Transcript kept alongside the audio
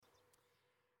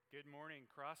Good morning,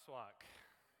 Crosswalk.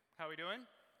 How are we doing?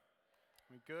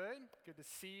 We good? Good to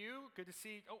see you. Good to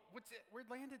see. Oh, what's it? Where'd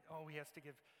Landon? Oh, he has to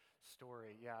give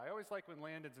story. Yeah, I always like when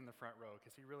Landon's in the front row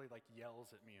because he really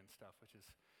yells at me and stuff, which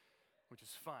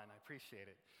is fun. I appreciate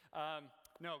it.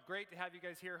 No, great to have you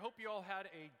guys here. Hope you all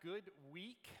had a good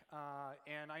week.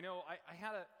 And I know I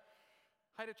had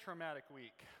a traumatic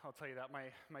week. I'll tell you that.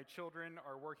 My children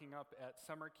are working up at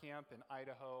summer camp in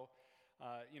Idaho.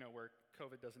 Where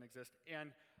COVID doesn't exist.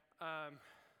 And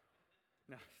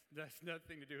no, that's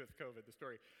nothing to do with COVID, the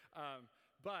story.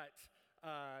 But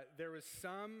there was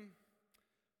some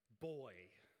boy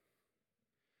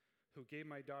who gave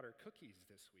my daughter cookies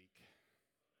this week.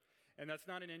 And that's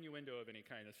not an innuendo of any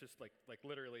kind. It's just like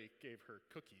literally gave her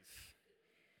cookies.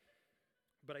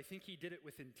 But I think he did it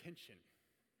with intention.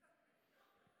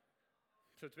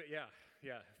 So yeah,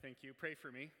 thank you. Pray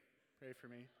for me. Pray for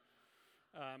me.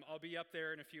 I'll be up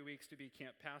there in a few weeks to be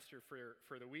camp pastor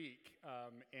for the week,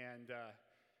 and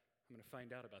I'm going to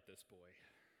find out about this boy.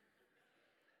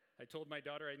 I told my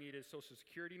daughter I need his social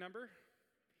security number,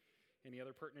 any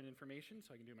other pertinent information,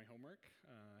 so I can do my homework.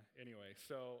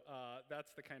 So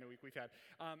that's the kind of week we've had.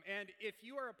 And if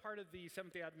you are a part of the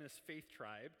Seventh-day Adventist Faith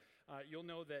Tribe, you'll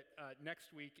know that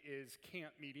next week is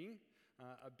camp meeting.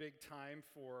 A big time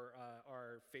for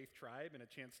our faith tribe and a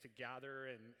chance to gather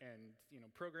and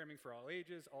programming for all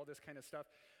ages, all this kind of stuff.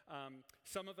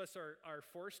 Some of us are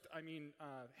forced,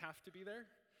 have to be there.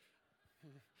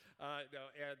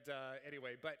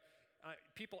 But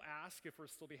people ask if we'll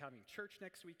still be having church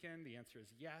next weekend. The answer is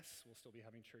yes, we'll still be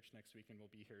having church next weekend. We'll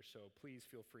be here, so please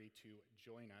feel free to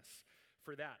join us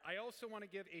for that. I also want to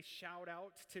give a shout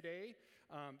out today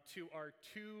to our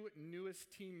two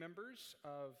newest team members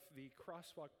of the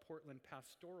Crosswalk Portland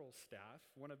pastoral staff.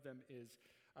 One of them is,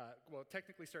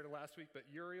 technically started last week, but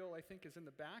Uriel, I think, is in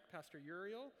the back, Pastor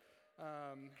Uriel,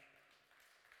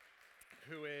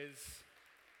 who is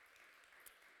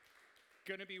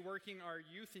going to be working our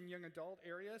youth and young adult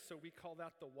area, so we call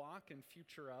that the walk and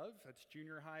future of. That's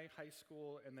junior high, high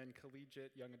school, and then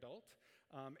collegiate young adult.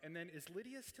 And then is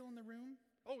Lydia still in the room?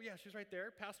 Oh yeah, she's right there.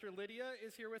 Pastor Lydia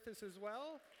is here with us as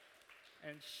well.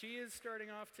 And she is starting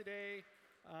off today.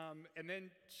 And then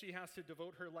she has to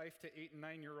devote her life to 8 and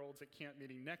 9-year-olds at camp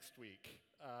meeting next week.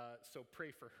 So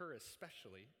pray for her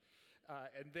especially.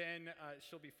 And then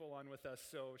she'll be full on with us.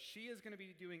 So she is going to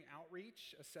be doing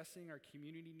outreach, assessing our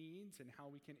community needs and how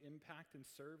we can impact and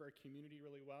serve our community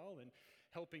really well, and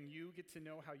helping you get to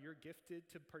know how you're gifted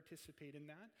to participate in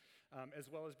that,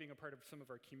 as well as being a part of some of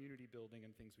our community building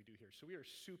and things we do here. So we are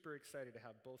super excited to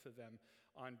have both of them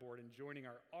on board and joining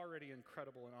our already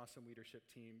incredible and awesome leadership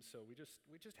team. So we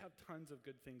just have tons of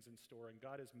good things in store, and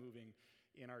God is moving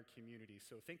in our community.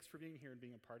 So thanks for being here and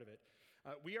being a part of it.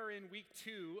 We are in week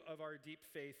 2 of our Deep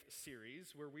Faith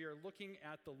series, where we are looking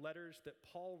at the letters that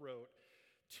Paul wrote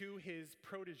to his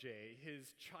protege,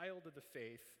 his child of the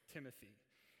faith, Timothy.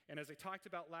 And as I talked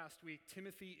about last week,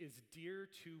 Timothy is dear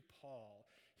to Paul.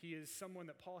 He is someone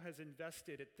that Paul has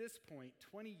invested, at this point,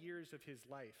 20 years of his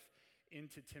life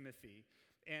into Timothy.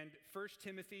 And 1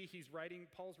 Timothy,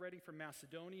 Paul's writing from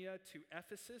Macedonia to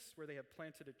Ephesus, where they have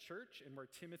planted a church and where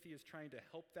Timothy is trying to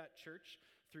help that church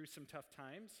through some tough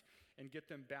times and get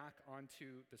them back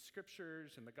onto the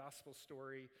scriptures and the gospel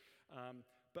story.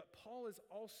 But Paul is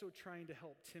also trying to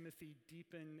help Timothy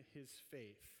deepen his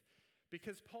faith,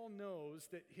 because Paul knows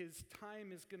that his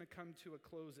time is going to come to a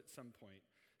close at some point.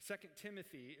 2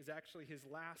 Timothy is actually his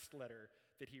last letter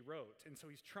that he wrote. And so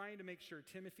he's trying to make sure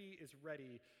Timothy is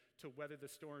ready to weather the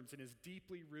storms and is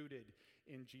deeply rooted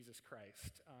in Jesus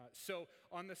Christ. So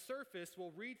on the surface,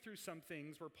 we'll read through some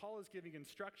things where Paul is giving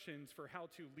instructions for how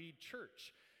to lead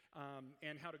church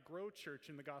and how to grow church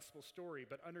in the gospel story.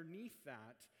 But underneath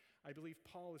that, I believe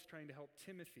Paul is trying to help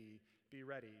Timothy be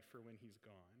ready for when he's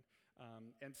gone.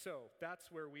 And so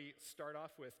that's where we start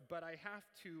off with. But I have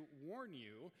to warn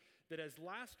you that as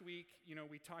last week,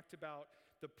 we talked about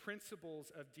the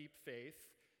principles of deep faith.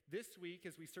 This week,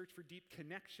 as we search for deep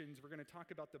connections, we're going to talk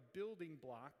about the building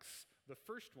blocks, the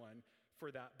first one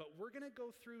for that. But we're going to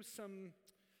go through some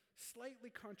slightly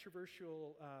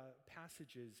controversial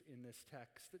passages in this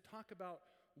text that talk about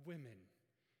women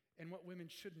and what women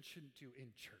should and shouldn't do in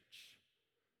church.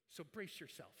 So brace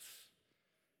yourselves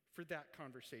for that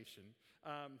conversation.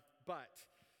 But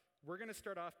we're going to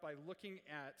start off by looking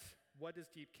at what does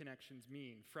deep connections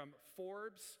mean. From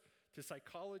Forbes to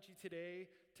Psychology Today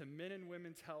to Men and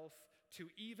Women's Health to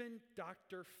even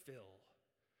Dr. Phil.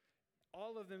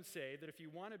 All of them say that if you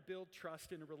want to build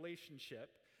trust in a relationship,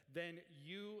 then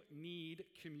you need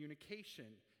communication.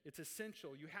 It's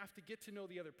essential. You have to get to know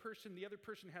the other person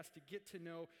has to get to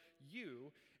know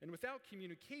you, and without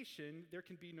communication, there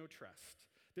can be no trust.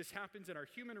 This happens in our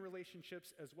human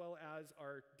relationships as well as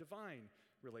our divine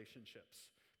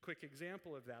relationships. Quick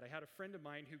example of that, I had a friend of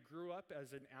mine who grew up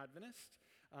as an Adventist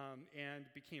and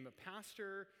became a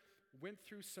pastor, went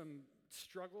through some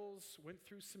struggles, went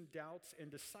through some doubts,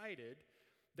 and decided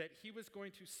that he was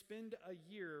going to spend a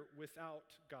year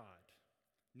without God.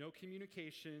 No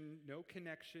communication, no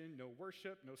connection, no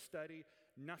worship, no study,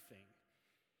 nothing.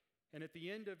 And at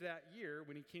the end of that year,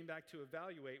 when he came back to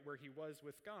evaluate where he was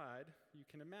with God, you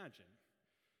can imagine,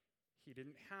 he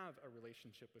didn't have a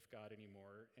relationship with God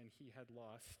anymore, and he had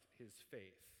lost his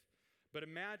faith. But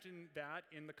imagine that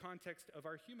in the context of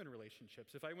our human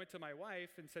relationships. If I went to my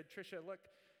wife and said, Trisha, look,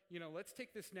 let's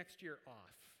take this next year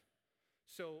off.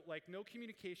 So, no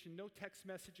communication, no text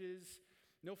messages,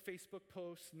 no Facebook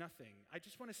posts, nothing. I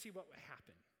just want to see what would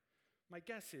happen. My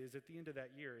guess is at the end of that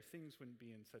year, things wouldn't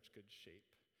be in such good shape.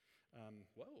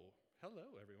 Hello,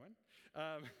 everyone.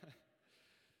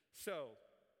 So,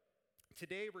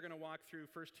 today we're going to walk through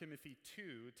 1 Timothy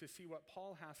 2 to see what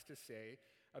Paul has to say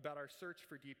about our search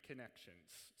for deep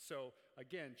connections. So,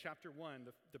 again, chapter 1,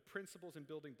 the principles and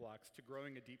building blocks to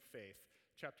growing a deep faith.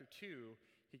 Chapter 2,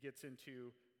 he gets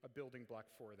into a building block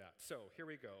for that. So here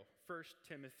we go. 1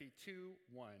 Timothy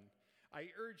 2:1.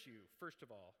 I urge you, first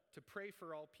of all, to pray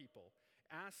for all people.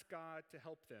 Ask God to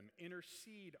help them,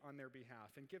 intercede on their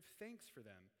behalf, and give thanks for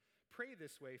them. Pray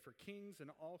this way for kings and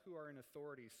all who are in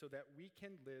authority, so that we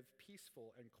can live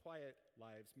peaceful and quiet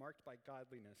lives marked by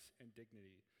godliness and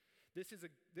dignity. This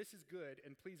is good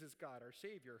and pleases God, our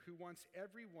Savior, who wants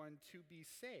everyone to be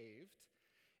saved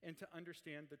and to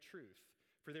understand the truth.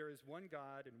 For there is one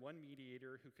God and one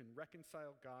mediator who can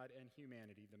reconcile God and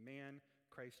humanity, the man,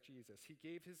 Christ Jesus. He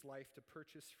gave his life to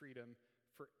purchase freedom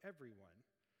for everyone.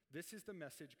 This is the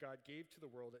message God gave to the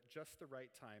world at just the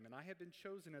right time, and I have been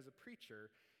chosen as a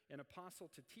preacher and apostle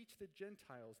to teach the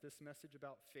Gentiles this message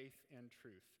about faith and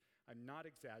truth. I'm not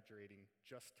exaggerating,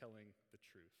 just telling the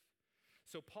truth.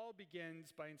 So Paul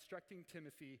begins by instructing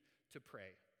Timothy to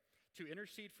pray, to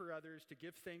intercede for others, to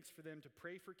give thanks for them, to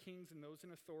pray for kings and those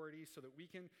in authority so that we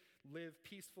can live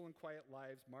peaceful and quiet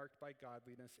lives marked by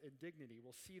godliness and dignity.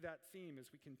 We'll see that theme as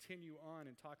we continue on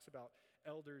and talks about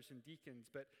elders and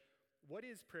deacons. But what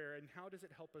is prayer and how does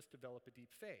it help us develop a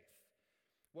deep faith?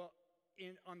 Well,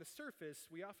 on the surface,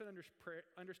 we often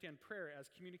understand prayer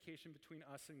as communication between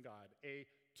us and God, a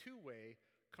two-way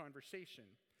conversation.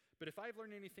 But if I've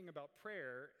learned anything about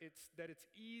prayer, it's that it's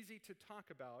easy to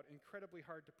talk about, incredibly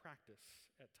hard to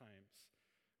practice at times,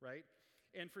 right?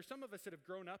 And for some of us that have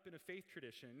grown up in a faith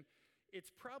tradition, it's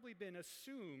probably been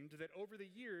assumed that over the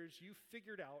years you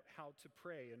figured out how to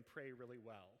pray and pray really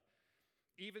well.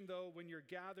 Even though when you're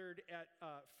gathered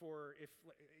for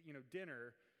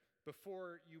dinner,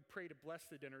 before you pray to bless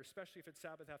the dinner, especially if it's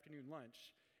Sabbath afternoon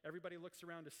lunch, everybody looks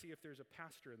around to see if there's a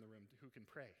pastor in the room who can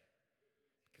pray.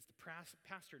 Because the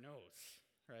pastor knows,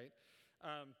 right?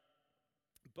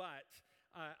 But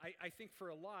I think for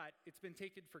a lot, it's been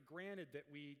taken for granted that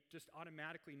we just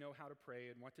automatically know how to pray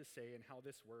and what to say and how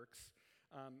this works.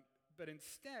 But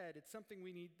instead, it's something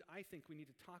I think we need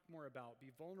to talk more about,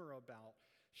 be vulnerable about,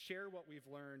 share what we've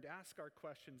learned, ask our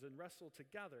questions, and wrestle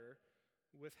together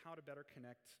with how to better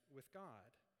connect with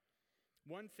God.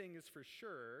 One thing is for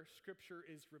sure, Scripture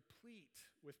is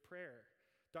replete with prayer.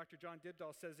 Dr. John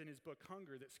Dibdall says in his book,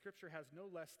 Hunger, that Scripture has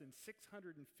no less than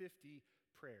 650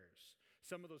 prayers.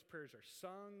 Some of those prayers are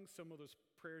sung. Some of those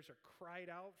prayers are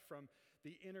cried out from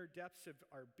the inner depths of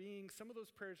our being. Some of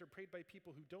those prayers are prayed by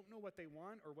people who don't know what they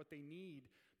want or what they need,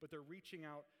 but they're reaching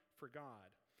out for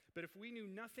God. But if we knew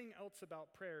nothing else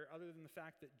about prayer other than the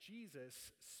fact that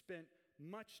Jesus spent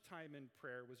much time in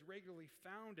prayer, was regularly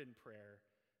found in prayer,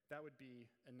 that would be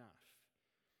enough.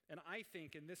 And I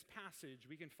think in this passage,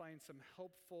 we can find some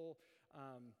helpful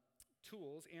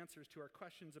tools, answers to our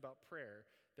questions about prayer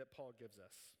that Paul gives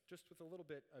us, just with a little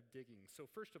bit of digging. So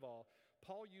first of all,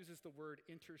 Paul uses the word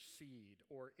intercede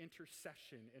or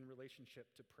intercession in relationship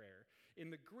to prayer.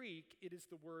 In the Greek, it is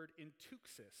the word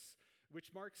enteuxis,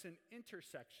 which marks an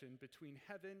intersection between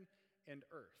heaven and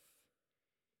earth,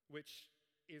 which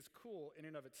is cool in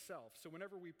and of itself. So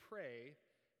whenever we pray,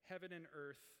 heaven and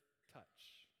earth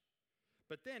touch.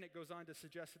 But then it goes on to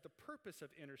suggest that the purpose of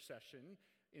intercession,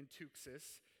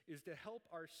 enteuxis, is to help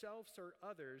ourselves or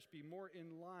others be more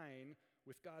in line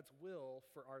with God's will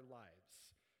for our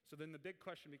lives. So then the big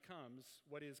question becomes,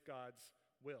 what is God's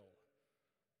will?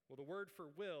 Well, the word for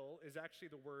will is actually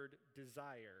the word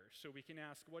desire. So we can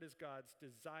ask, what is God's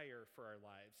desire for our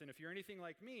lives? And if you're anything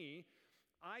like me,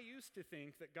 I used to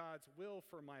think that God's will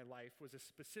for my life was a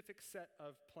specific set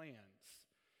of plans.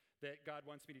 That God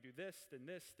wants me to do this, then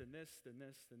this, then this, then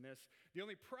this, then this. The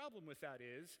only problem with that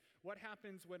is, what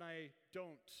happens when I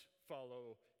don't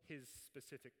follow his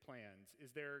specific plans?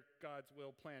 Is there God's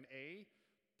will plan A,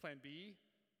 plan B,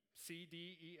 C,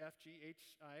 D, E, F, G,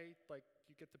 H, I? Like,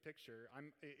 you get the picture.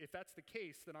 If that's the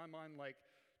case, then I'm on like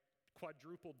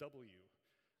quadruple W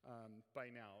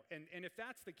by now. And if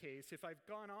that's the case, if I've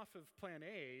gone off of plan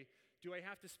A, do I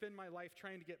have to spend my life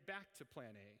trying to get back to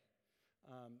plan A?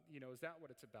 Is that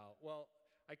what it's about? Well,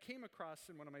 I came across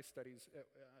in one of my studies, at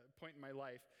a point in my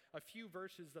life, a few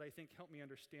verses that I think help me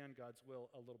understand God's will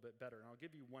a little bit better. And I'll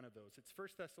give you one of those. It's 1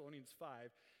 Thessalonians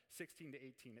 5, 16 to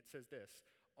 18. It says this: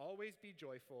 "Always be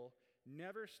joyful,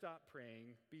 never stop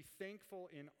praying, be thankful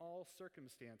in all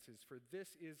circumstances, for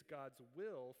this is God's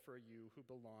will for you who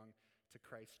belong to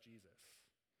Christ Jesus."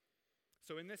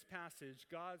 So in this passage,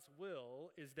 God's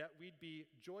will is that we'd be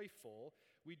joyful,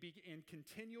 we'd be in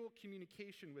continual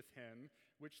communication with him,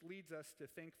 which leads us to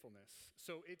thankfulness.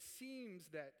 So it seems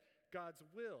that God's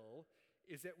will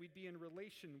is that we'd be in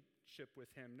relationship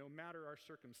with him no matter our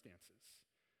circumstances.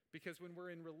 Because when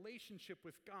we're in relationship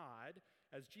with God,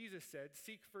 as Jesus said,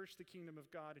 "Seek first the kingdom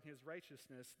of God and his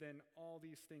righteousness, then all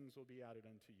these things will be added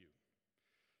unto you."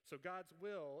 So God's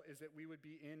will is that we would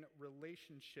be in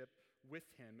relationship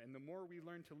with him. And the more we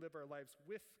learn to live our lives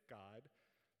with God,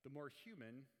 the more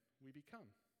human we become.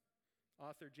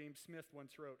 Author James Smith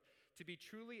once wrote, "To be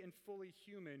truly and fully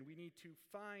human, we need to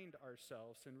find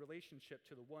ourselves in relationship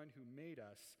to the one who made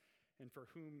us and for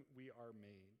whom we are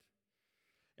made."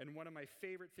 And one of my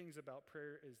favorite things about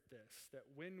prayer is this, that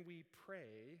when we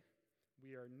pray,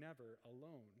 we are never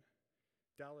alone.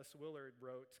 Dallas Willard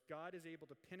wrote, "God is able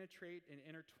to penetrate and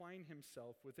intertwine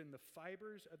himself within the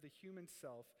fibers of the human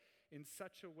self in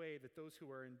such a way that those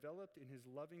who are enveloped in his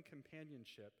loving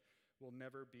companionship will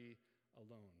never be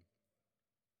alone."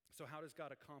 So how does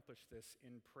God accomplish this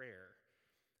in prayer?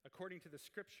 According to the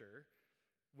scripture,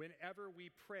 whenever we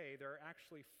pray, there are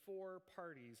actually 4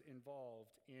 parties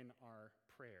involved in our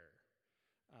prayer.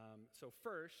 So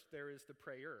first, there is the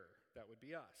prayer. That would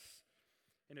be us.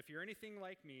 And if you're anything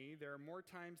like me, there are more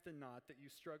times than not that you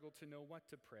struggle to know what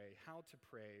to pray, how to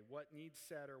pray, what needs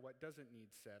said or what doesn't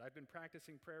need said. I've been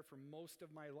practicing prayer for most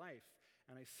of my life,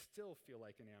 and I still feel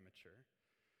like an amateur.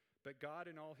 But God,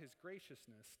 in all his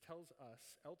graciousness, tells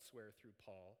us elsewhere through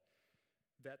Paul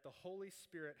that the Holy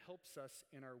Spirit helps us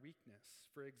in our weakness.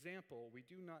 For example, we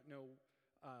do not know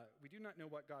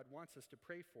what God wants us to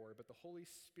pray for, but the Holy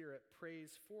Spirit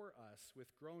prays for us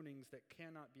with groanings that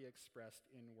cannot be expressed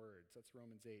in words. That's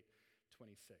Romans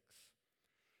 8:26.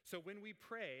 So when we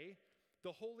pray,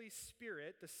 the Holy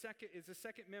Spirit is the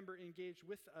second member engaged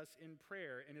with us in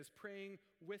prayer and is praying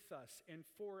with us and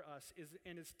for us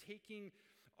and is taking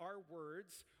our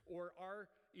words or our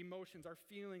emotions, our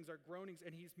feelings, our groanings,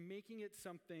 and he's making it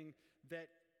something that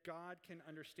God can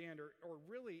understand, or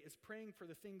really is praying for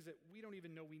the things that we don't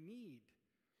even know we need.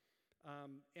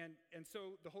 And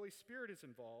so the Holy Spirit is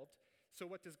involved. So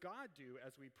what does God do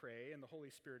as we pray and the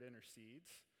Holy Spirit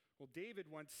intercedes? Well, David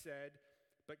once said,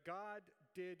 "But God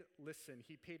did listen.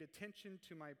 He paid attention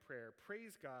to my prayer.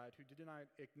 Praise God who did not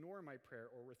ignore my prayer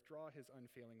or withdraw his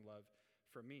unfailing love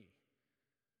from me."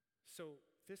 So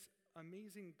this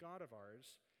amazing God of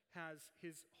ours has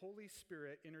his Holy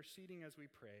Spirit interceding as we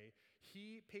pray.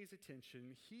 He pays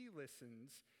attention. He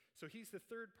listens. So he's the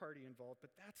third party involved,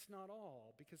 but that's not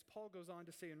all, because Paul goes on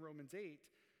to say in Romans 8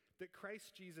 that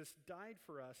Christ Jesus died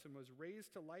for us and was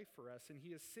raised to life for us, and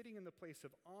he is sitting in the place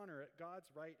of honor at God's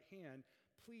right hand,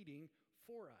 pleading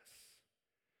for us.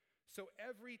 So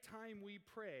every time we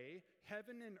pray,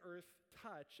 heaven and earth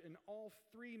touch, and all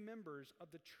 3 members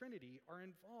of the Trinity are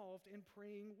involved in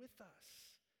praying with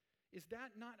us. Is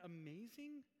that not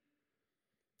amazing?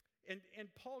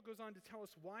 And Paul goes on to tell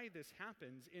us why this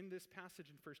happens in this passage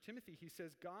in 1 Timothy. He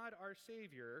says, "God, our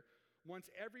Savior, wants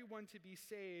everyone to be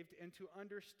saved and to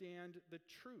understand the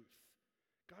truth."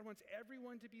 God wants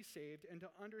everyone to be saved and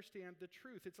to understand the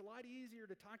truth. It's a lot easier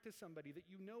to talk to somebody that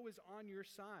you know is on your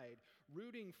side,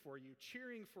 rooting for you,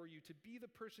 cheering for you, to be the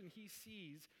person he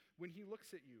sees when he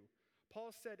looks at you.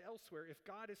 Paul said elsewhere, "If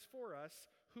God is for us,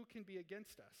 who can be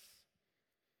against us?"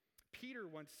 Peter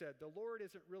once said, "The Lord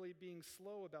isn't really being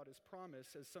slow about his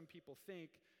promise, as some people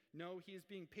think. No, he is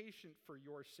being patient for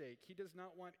your sake. He does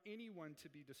not want anyone to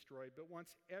be destroyed, but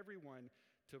wants everyone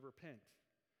to repent."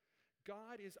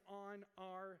 God is on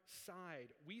our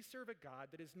side. We serve a God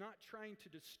that is not trying to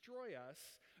destroy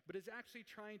us, but is actually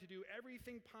trying to do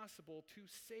everything possible to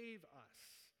save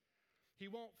us. He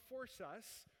won't force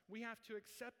us we have to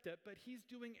accept it, but he's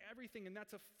doing everything, and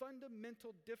that's a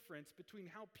fundamental difference between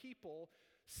how people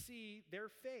see their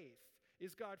faith.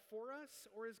 Is God for us,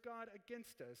 or is God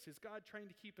against us? Is God trying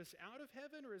to keep us out of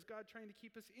heaven, or is God trying to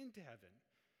keep us into heaven?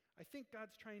 I think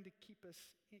God's trying to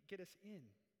get us in.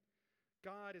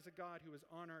 God is a God who is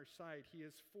on our side. He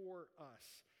is for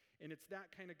us. And it's that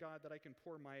kind of God that I can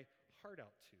pour my heart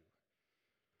out to.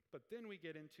 But then we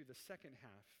get into the second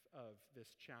half of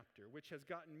this chapter, which has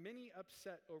gotten many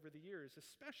upset over the years,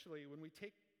 especially when we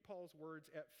take Paul's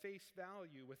words at face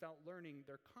value without learning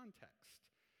their context.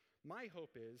 My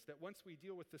hope is that once we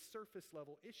deal with the surface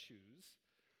level issues,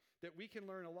 that we can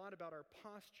learn a lot about our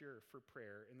posture for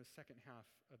prayer in the second half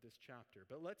of this chapter.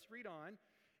 But let's read on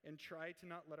and try to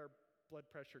not let our blood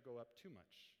pressure go up too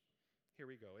much. Here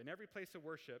we go. In every place of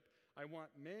worship, I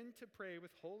want men to pray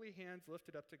with holy hands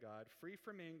lifted up to God, free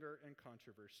from anger and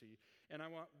controversy. And I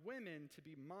want women to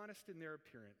be modest in their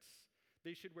appearance.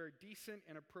 They should wear decent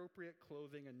and appropriate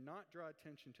clothing and not draw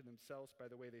attention to themselves by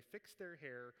the way they fix their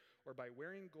hair or by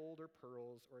wearing gold or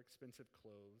pearls or expensive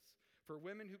clothes. For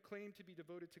women who claim to be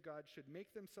devoted to God should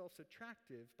make themselves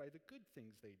attractive by the good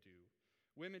things they do.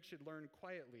 Women should learn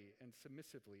quietly and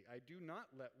submissively. I do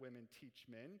not let women teach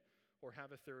men or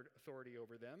have a third authority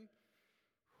over them.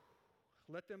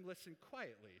 Let them listen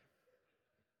quietly.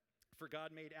 For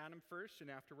God made Adam first, and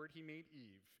afterward he made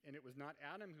Eve. And it was not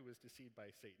Adam who was deceived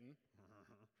by Satan.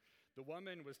 The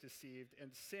woman was deceived,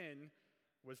 and sin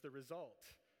was the result.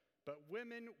 But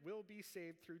women will be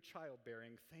saved through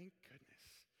childbearing, thank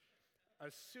goodness,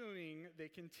 assuming they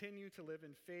continue to live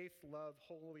in faith, love,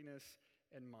 holiness,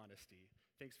 and modesty.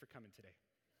 Thanks for coming today.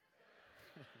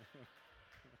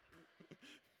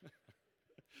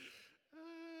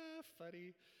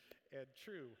 Funny and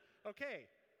true. Okay,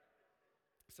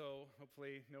 so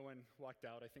hopefully no one walked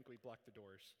out. I think we blocked the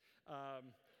doors.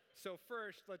 So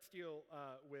first, let's deal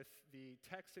with the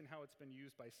text and how it's been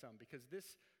used by some, because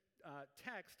this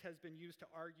text has been used to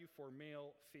argue for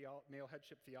male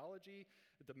headship theology.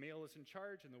 The male is in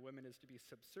charge and the woman is to be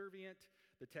subservient.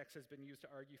 The text has been used to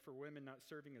argue for women not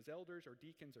serving as elders or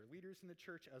deacons or leaders in the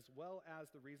church, as well as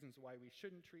the reasons why we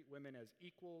shouldn't treat women as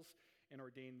equals and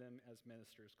ordain them as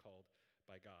ministers called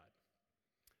by God.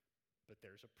 But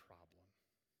there's a problem.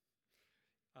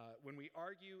 When we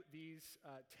argue these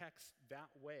texts that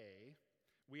way,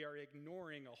 we are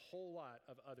ignoring a whole lot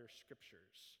of other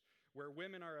scriptures where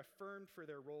women are affirmed for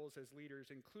their roles as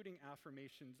leaders, including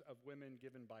affirmations of women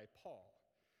given by Paul.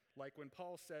 Like when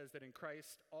Paul says that in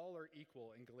Christ all are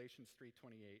equal in Galatians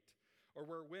 3:28, or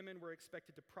where women were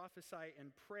expected to prophesy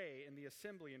and pray in the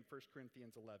assembly in 1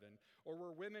 Corinthians 11, or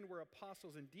where women were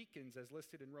apostles and deacons as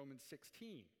listed in Romans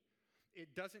 16.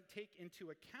 It doesn't take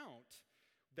into account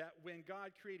that when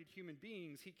God created human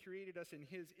beings, he created us in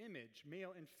his image.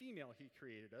 Male and female he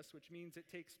created us, which means it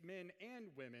takes men and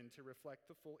women to reflect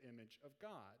the full image of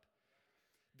God.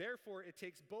 Therefore, it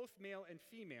takes both male and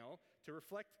female to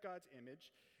reflect God's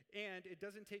image, and it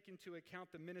doesn't take into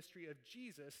account the ministry of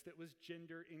Jesus that was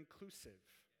gender inclusive.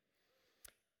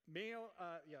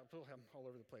 I'm all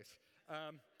over the place.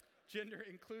 Gender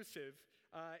inclusive,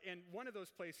 and one of those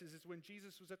places is when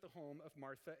Jesus was at the home of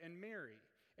Martha and Mary.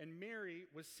 And Mary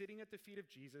was sitting at the feet of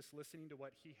Jesus listening to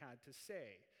what he had to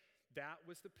say. That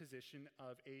was the position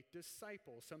of a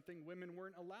disciple, something women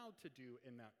weren't allowed to do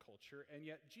in that culture. And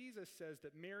yet Jesus says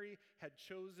that Mary had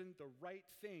chosen the right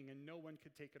thing and no one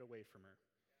could take it away from her.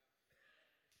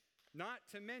 Not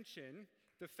to mention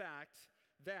the fact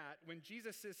that when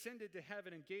Jesus ascended to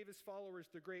heaven and gave his followers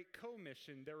the great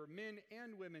commission, there were men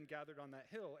and women gathered on that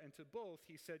hill, and to both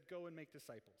he said, "Go and make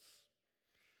disciples."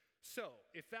 So,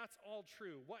 if that's all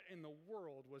true, what in the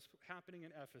world was happening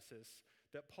in Ephesus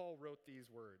that Paul wrote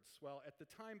these words? Well, at the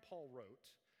time Paul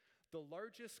wrote, the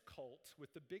largest cult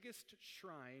with the biggest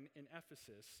shrine in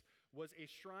Ephesus was a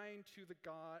shrine to the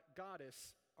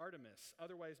goddess Artemis,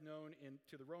 otherwise known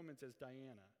to the Romans as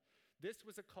Diana. This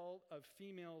was a cult of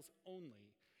females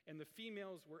only, and the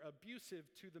females were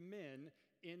abusive to the men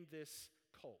in this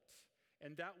cult.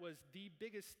 And that was the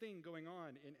biggest thing going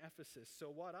on in Ephesus.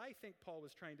 So what I think Paul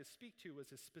was trying to speak to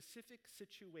was a specific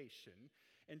situation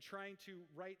and trying to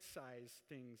right-size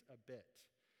things a bit.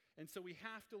 And so we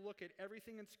have to look at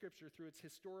everything in Scripture through its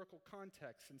historical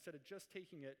context instead of just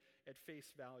taking it at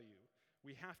face value.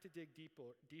 We have to dig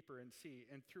deeper and see.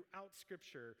 And throughout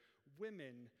Scripture,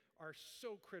 women are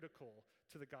so critical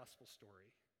to the gospel story.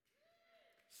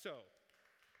 So,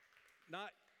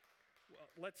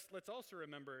 let's also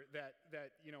remember that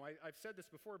I've said this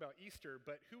before about Easter,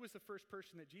 but who was the first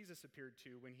person that Jesus appeared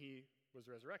to when he was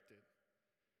resurrected?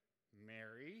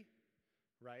 Mary,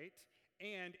 right?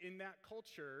 And in that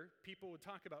culture, people would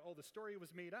talk about, oh, the story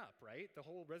was made up, right? The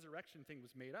whole resurrection thing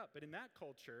was made up. But in that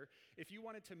culture, if you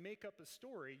wanted to make up a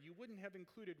story, you wouldn't have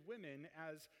included women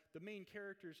as the main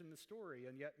characters in the story,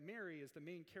 and yet Mary is the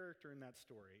main character in that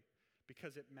story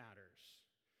because it matters.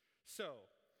 So,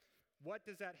 what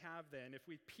does that have then? If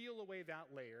we peel away that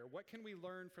layer, what can we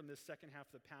learn from this second half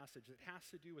of the passage that has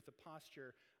to do with the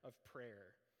posture of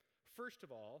prayer? First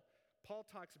of all, Paul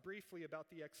talks briefly about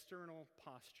the external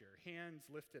posture, hands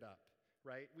lifted up,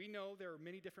 right? We know there are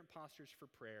many different postures for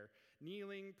prayer.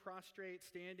 Kneeling, prostrate,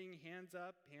 standing, hands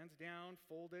up, hands down,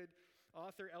 folded.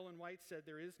 Author Ellen White said,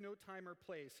 there is no time or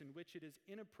place in which it is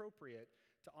inappropriate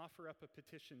to offer up a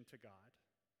petition to God.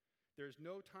 There's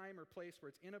no time or place where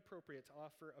it's inappropriate to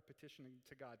offer a petition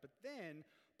to God. But then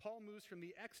Paul moves from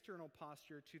the external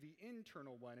posture to the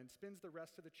internal one and spends the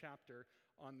rest of the chapter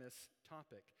on this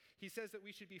topic. He says that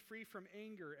we should be free from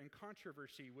anger and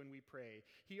controversy when we pray.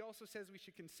 He also says we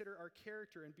should consider our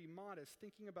character and be modest,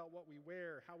 thinking about what we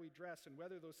wear, how we dress, and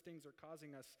whether those things are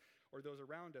causing us or those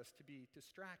around us to be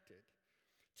distracted.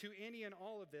 To any and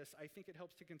all of this, I think it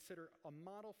helps to consider a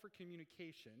model for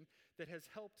communication that has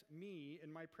helped me in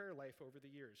my prayer life over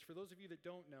the years. For those of you that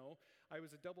don't know, I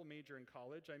was a double major in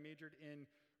college. I majored in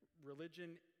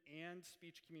religion and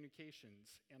speech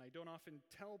communications, and I don't often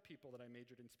tell people that I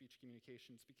majored in speech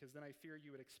communications because then I fear you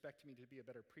would expect me to be a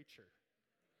better preacher.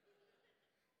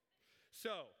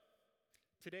 So,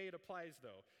 today it applies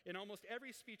though. In almost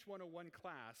every Speech 101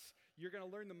 class, you're going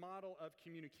to learn the model of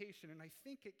communication, and I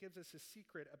think it gives us a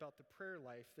secret about the prayer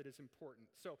life that is important.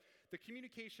 So the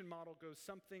communication model goes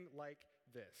something like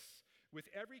this. With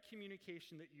every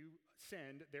communication that you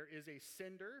send, there is a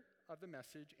sender of the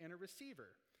message and a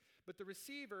receiver. But the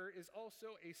receiver is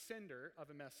also a sender of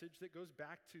a message that goes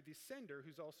back to the sender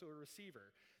who's also a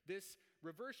receiver. This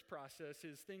reverse process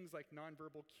is things like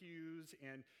nonverbal cues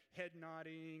and head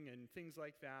nodding and things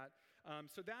like that.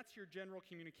 So that's your general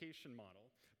communication model.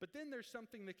 But then there's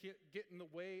something that can get in the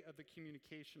way of the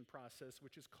communication process,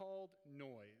 which is called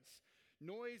noise.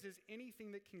 Noise is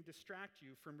anything that can distract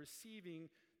you from receiving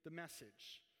the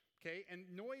message. Okay? And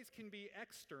noise can be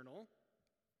external.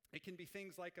 It can be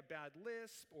things like a bad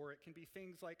lisp, or it can be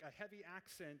things like a heavy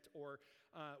accent, or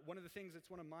one of the things that's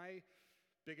one of my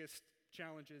biggest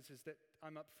challenges is that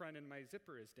I'm up front and my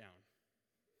zipper is down.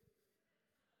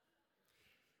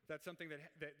 That's something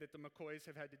that the McCoys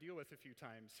have had to deal with a few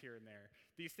times here and there.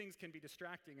 These things can be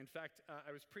distracting. In fact,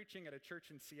 I was preaching at a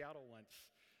church in Seattle once,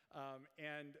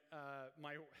 and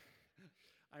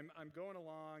I'm going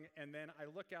along, and then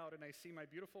I look out and I see my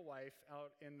beautiful wife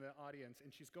out in the audience,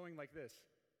 and she's going like this.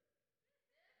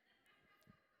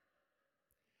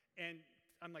 And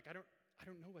I'm like, I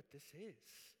don't know what this is.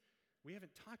 We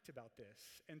haven't talked about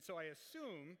this. And so I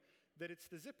assume that it's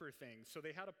the zipper thing. So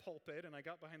they had a pulpit, and I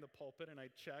got behind the pulpit, and I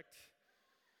checked.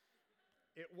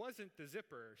 It wasn't the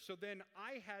zipper. So then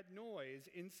I had noise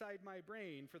inside my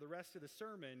brain for the rest of the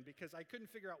sermon because I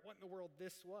couldn't figure out what in the world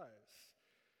this was.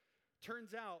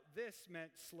 Turns out this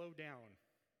meant slow down.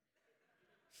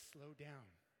 Slow down.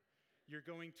 You're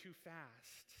going too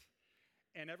fast.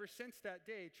 And ever since that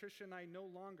day, Trisha and I no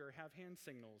longer have hand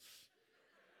signals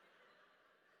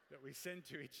that we send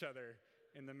to each other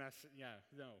in the message. Yeah,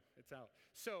 no, it's out.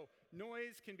 So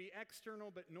noise can be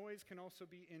external, but noise can also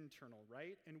be internal,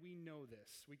 right? And we know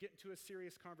this. We get into a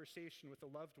serious conversation with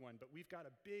a loved one, but we've got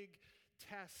a big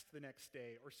test the next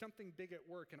day or something big at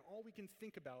work, and all we can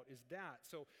think about is that.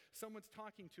 So someone's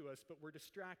talking to us, but we're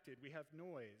distracted. We have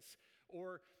noise.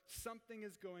 Or something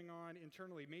is going on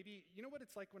internally. Maybe, you know what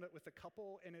it's like with a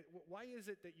couple, and why is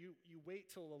it that you wait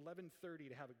till 11:30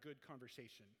 to have a good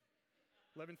conversation?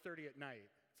 11:30 at night.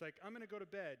 It's like, I'm going to go to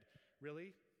bed.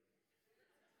 Really?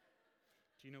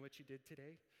 Do you know what you did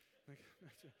today?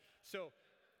 So,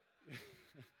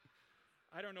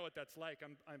 I don't know what that's like.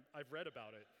 I've read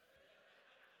about it.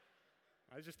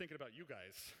 I was just thinking about you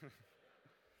guys.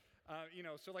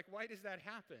 So why does that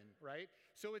happen, right?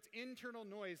 So it's internal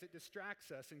noise that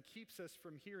distracts us and keeps us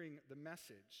from hearing the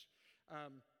message.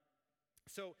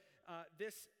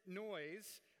 This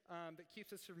noise that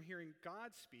keeps us from hearing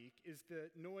God speak is the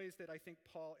noise that I think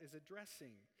Paul is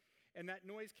addressing. And that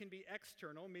noise can be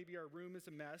external. Maybe our room is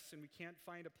a mess and we can't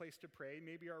find a place to pray.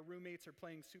 Maybe our roommates are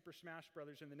playing Super Smash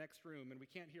Brothers in the next room and we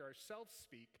can't hear ourselves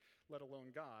speak, let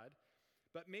alone God.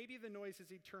 But maybe the noise is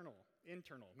internal,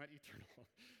 not eternal.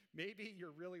 Maybe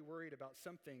you're really worried about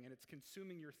something and it's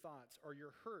consuming your thoughts, or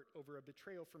you're hurt over a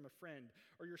betrayal from a friend,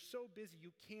 or you're so busy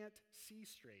you can't see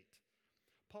straight.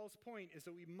 Paul's point is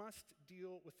that we must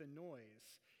deal with the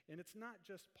noise. And it's not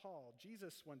just Paul.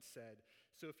 Jesus once said,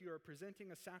 so if you are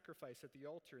presenting a sacrifice at the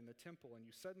altar in the temple and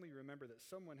you suddenly remember that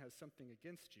someone has something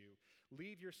against you,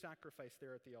 leave your sacrifice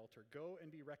there at the altar. Go and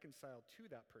be reconciled to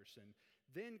that person.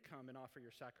 Then come and offer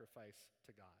your sacrifice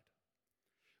to God.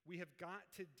 We have got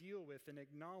to deal with and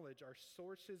acknowledge our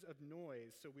sources of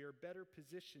noise so we are better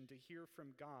positioned to hear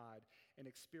from God and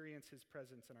experience his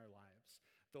presence in our lives.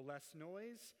 The less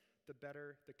noise, the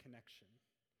better the connection.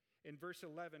 In verse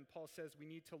 11, Paul says we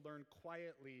need to learn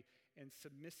quietly and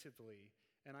submissively,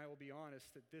 and I will be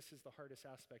honest that this is the hardest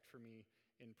aspect for me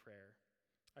in prayer.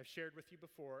 I've shared with you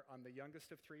before, I'm the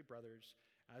youngest of three brothers.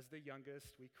 As the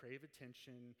youngest, we crave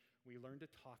attention. We learn to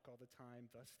talk all the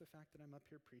time, thus the fact that I'm up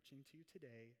here preaching to you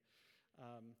today.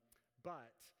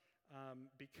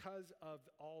 Because of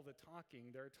all the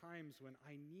talking, there are times when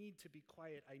I need to be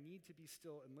quiet, I need to be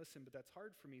still and listen, but that's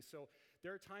hard for me. So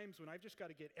there are times when I've just got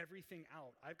to get everything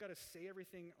out. I've got to say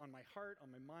everything on my heart,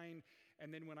 on my mind,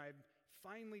 and then when I'm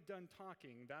finally done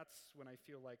talking, that's when I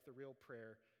feel like the real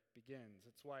prayer begins.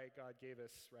 It's why God gave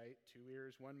us, right, 2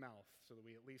 ears, 1 mouth, so that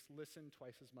we at least listen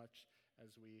twice as much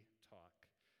as we talk.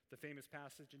 The famous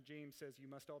passage in James says, you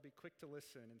must all be quick to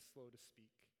listen and slow to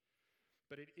speak.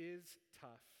 But it is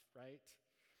tough, right?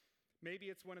 Maybe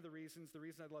it's one of the reasons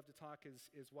I'd love to talk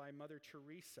is why Mother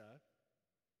Teresa,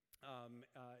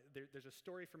 there's a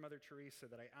story from Mother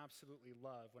Teresa that I absolutely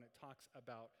love when it talks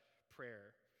about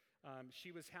prayer.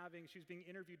 She was being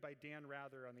interviewed by Dan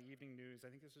Rather on the evening news. I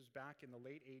think this was back in the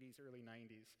late 80s, early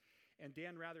 90s. And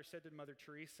Dan Rather said to Mother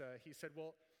Teresa, he said,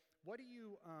 well, what do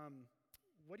you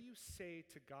say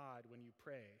to God when you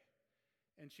pray?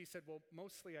 And she said, well,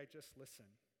 mostly I just listen.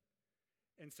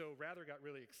 And so Rather got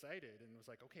really excited and was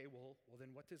like, okay, well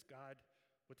then what does God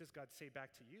say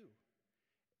back to you?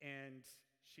 And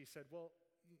she said, well,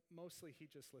 mostly he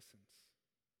just listens.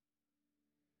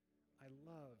 I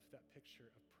love that picture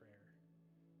of prayer.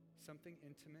 Something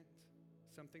intimate,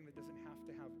 something that doesn't have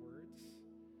to have words,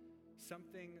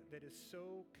 something that is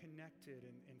so connected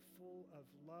and full of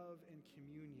love and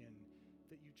communion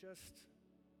that you just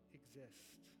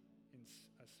exist in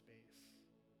a space.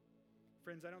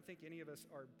 Friends, I don't think any of us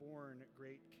are born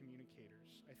great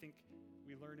communicators. I think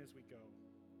we learn as we go.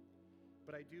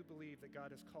 But I do believe that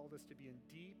God has called us to be in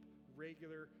deep,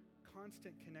 regular,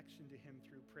 constant connection to him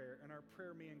through prayer. And our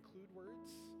prayer may include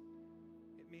words.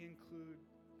 It may include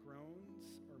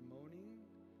groans or moaning.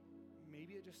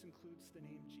 Maybe it just includes the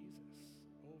name Jesus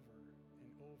over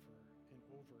and over and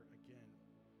over again.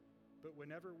 But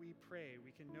whenever we pray,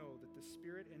 we can know that the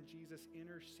Spirit and Jesus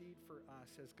intercede for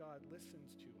us as God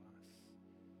listens to us.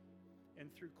 And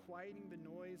through quieting the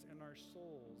noise in our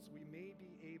souls, we may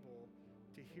be able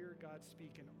to hear God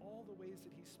speak in all the ways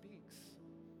that he speaks.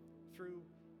 Through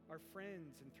our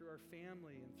friends and through our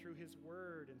family and through his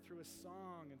word and through a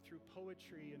song and through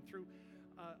poetry and through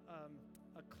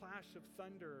a clash of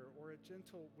thunder or a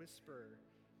gentle whisper.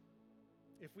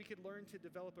 If we could learn to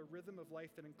develop a rhythm of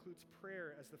life that includes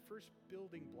prayer as the first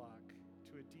building block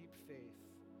to a deep faith,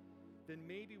 then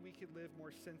maybe we could live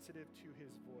more sensitive to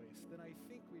his voice. Then I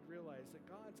think we'd realize that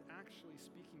God's actually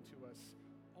speaking to us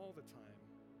all the time.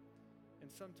 And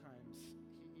sometimes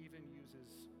he even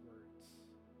uses words.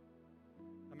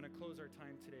 I'm going to close our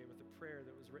time today with a prayer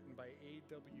that was written by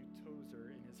A.W.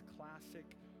 Tozer in his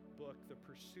classic book, The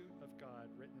Pursuit of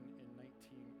God, written in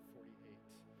 1948.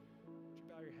 Would you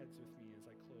bow your heads with me as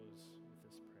I close with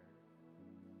this prayer?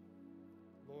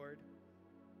 Lord,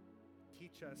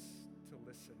 teach us to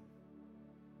listen.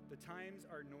 The times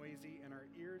are noisy and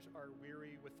our ears are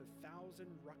weary with the 1,000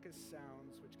 ruckus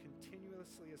sounds which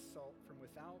continuously assault from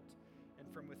without and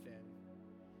from within.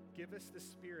 Give us the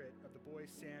spirit of the boy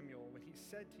Samuel when he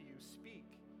said to you,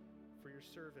 speak, for your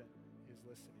servant is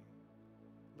listening.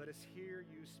 Let us hear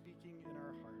you speaking in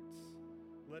our hearts.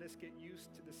 Let us get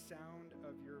used to the sound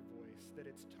of your voice, that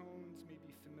its tones may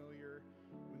be familiar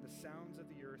when the sounds of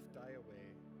the earth die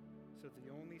away, so that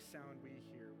the only sound we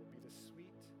hear will be the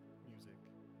sweet music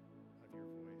of your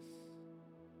voice.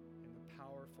 In the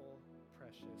powerful,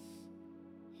 precious,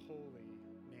 holy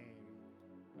name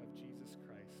of Jesus Christ.